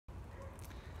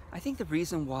I think the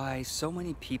reason why so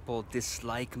many people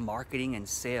dislike marketing and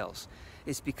sales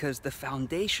is because the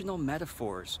foundational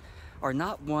metaphors are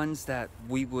not ones that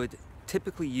we would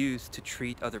typically use to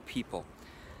treat other people.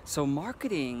 So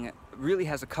marketing really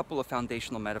has a couple of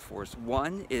foundational metaphors.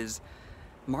 One is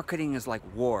marketing is like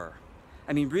war.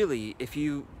 I mean, really, if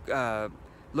you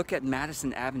look at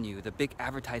Madison Avenue, the big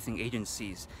advertising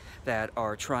agencies that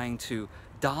are trying to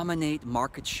dominate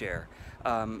market share.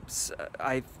 From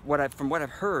what I've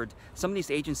heard, some of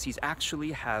these agencies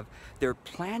actually have their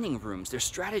planning rooms, their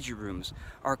strategy rooms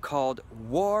are called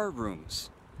war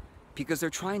rooms because they're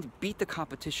trying to beat the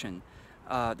competition.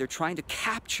 They're trying to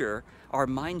capture our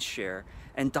mind share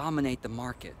and dominate the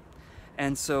market.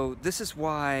 And so this is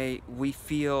why we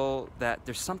feel that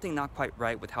there's something not quite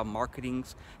right with how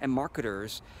marketers and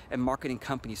marketing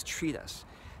companies treat us.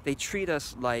 They treat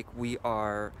us like we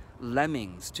are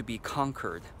lemmings to be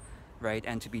conquered, right,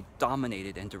 and to be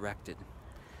dominated and directed.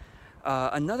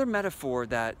 Another metaphor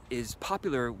that is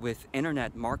popular with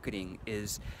internet marketing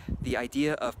is the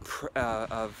idea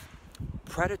of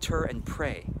predator and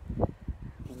prey.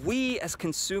 We as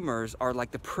consumers are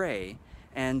like the prey,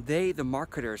 and they, the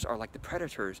marketers, are like the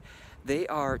predators. They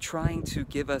are trying to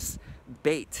give us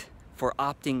bait for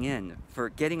opting in, for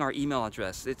getting our email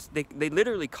address. They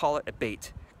literally call it a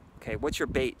bait. Okay, what's your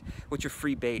bait? What's your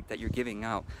free bait that you're giving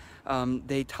out?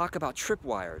 They talk about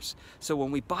tripwires. So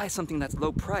when we buy something that's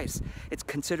low price, it's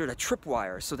considered a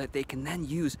tripwire so that they can then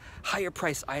use higher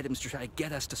price items to try to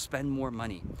get us to spend more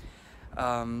money.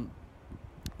 I've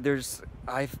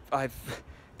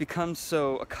become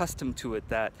so accustomed to it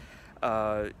that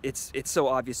it's so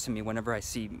obvious to me whenever I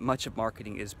see much of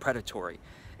marketing is predatory.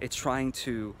 It's trying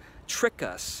to trick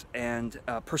us and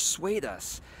persuade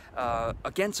us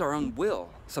against our own will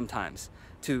sometimes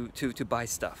to buy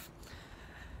stuff.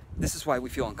 This is why we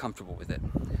feel uncomfortable with it.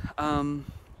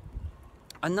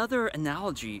 Another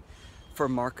analogy for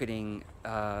marketing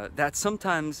that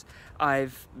sometimes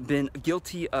I've been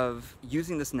guilty of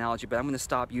using this analogy, but I'm going to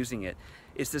stop using it,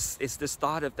 is this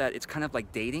thought of that it's kind of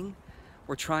like dating.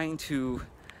 We're trying to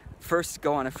first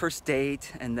go on a first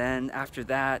date, and then after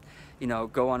that, you know,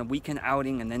 go on a weekend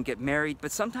outing and then get married.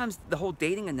 But sometimes the whole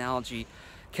dating analogy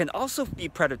can also be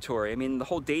predatory. I mean, the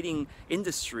whole dating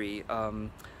industry,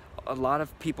 a lot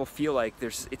of people feel like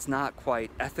it's not quite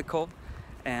ethical,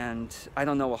 and I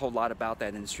don't know a whole lot about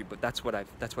that industry, but that's what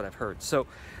I've heard. So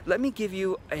let me give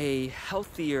you a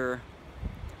healthier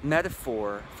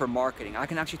metaphor for marketing. I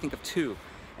can actually think of two,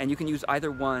 and you can use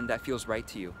either one that feels right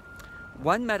to you.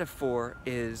 One metaphor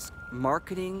is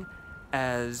marketing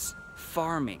as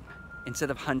farming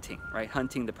instead of hunting, right?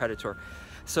 Hunting the predator.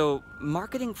 So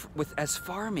marketing as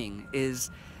farming is,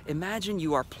 imagine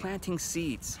you are planting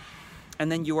seeds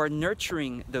and then you are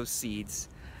nurturing those seeds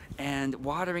and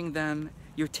watering them.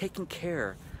 You're taking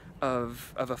care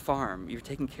of a farm. You're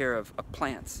taking care of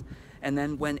plants. And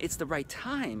then when it's the right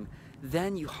time,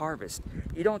 then you harvest.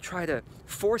 You don't try to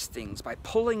force things by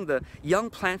pulling the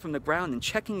young plant from the ground and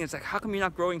checking. It's like, how come you're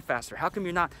not growing faster? How come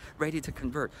you're not ready to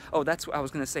convert? Oh, that's what I was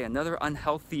going to say. Another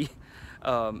unhealthy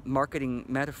marketing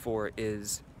metaphor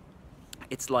is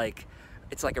it's like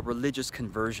a religious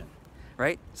conversion,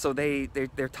 right? So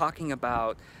they're talking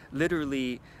about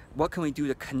literally what can we do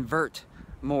to convert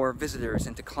more visitors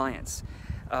into clients.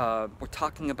 We're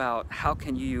talking about how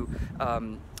can you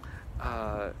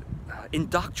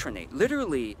indoctrinate.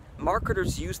 Literally,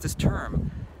 marketers use this term,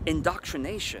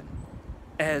 indoctrination,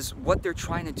 as what they're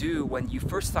trying to do when you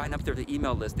first sign up to the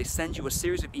email list. They send you a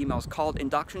series of emails called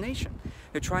indoctrination.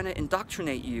 They're trying to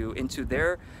indoctrinate you into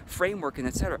their framework and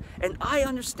etc. And I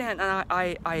understand, and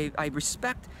I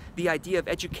respect the idea of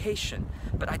education,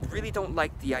 but I really don't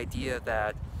like the idea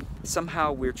that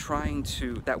somehow we're trying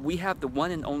to, that we have the one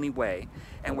and only way,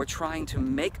 and we're trying to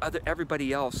make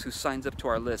everybody else who signs up to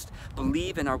our list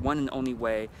believe in our one and only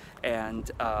way,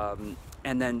 and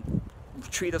then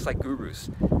treat us like gurus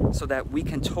so that we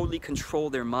can totally control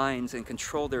their minds and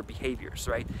control their behaviors,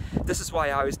 right? This is why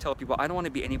I always tell people, I don't want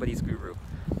to be anybody's guru.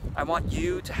 I want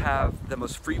you to have the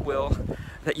most free will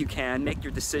that you can, make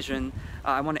your decision.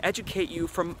 I want to educate you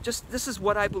from just, this is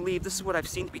what I believe, this is what I've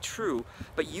seen to be true,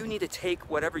 but you need to take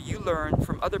whatever you learn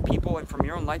from other people and from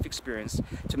your own life experience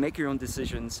to make your own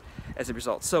decisions as a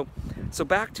result. So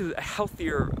back to a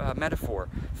healthier metaphor.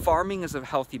 Farming is a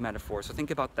healthy metaphor, so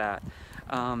think about that.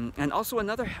 And also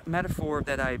another metaphor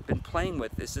that I've been playing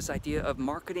with is this idea of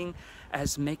marketing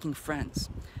as making friends.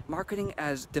 Marketing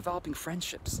as developing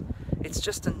friendships. It's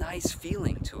just a nice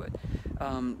feeling to it.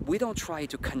 we don't try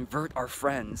to convert our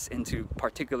friends into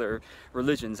particular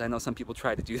religions. I know some people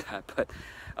try to do that, but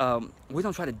we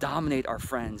don't try to dominate our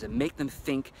friends and make them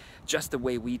think just the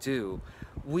way we do.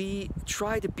 We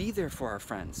try to be there for our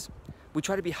friends. We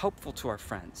try to be helpful to our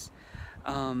friends.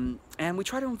 And we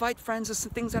try to invite friends to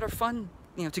some things that are fun,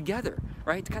 together,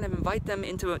 right? To kind of invite them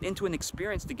into an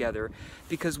experience together,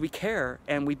 because we care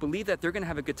and we believe that they're going to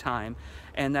have a good time,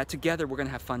 and that together we're going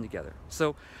to have fun together.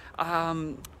 So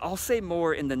I'll say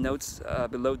more in the notes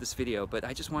below this video, but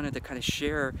I just wanted to kind of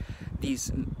share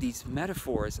these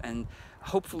metaphors, and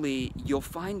hopefully you'll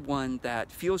find one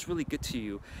that feels really good to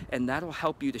you, and that'll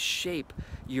help you to shape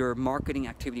your marketing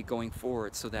activity going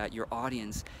forward, so that your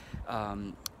audience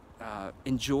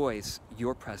enjoys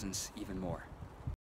your presence even more.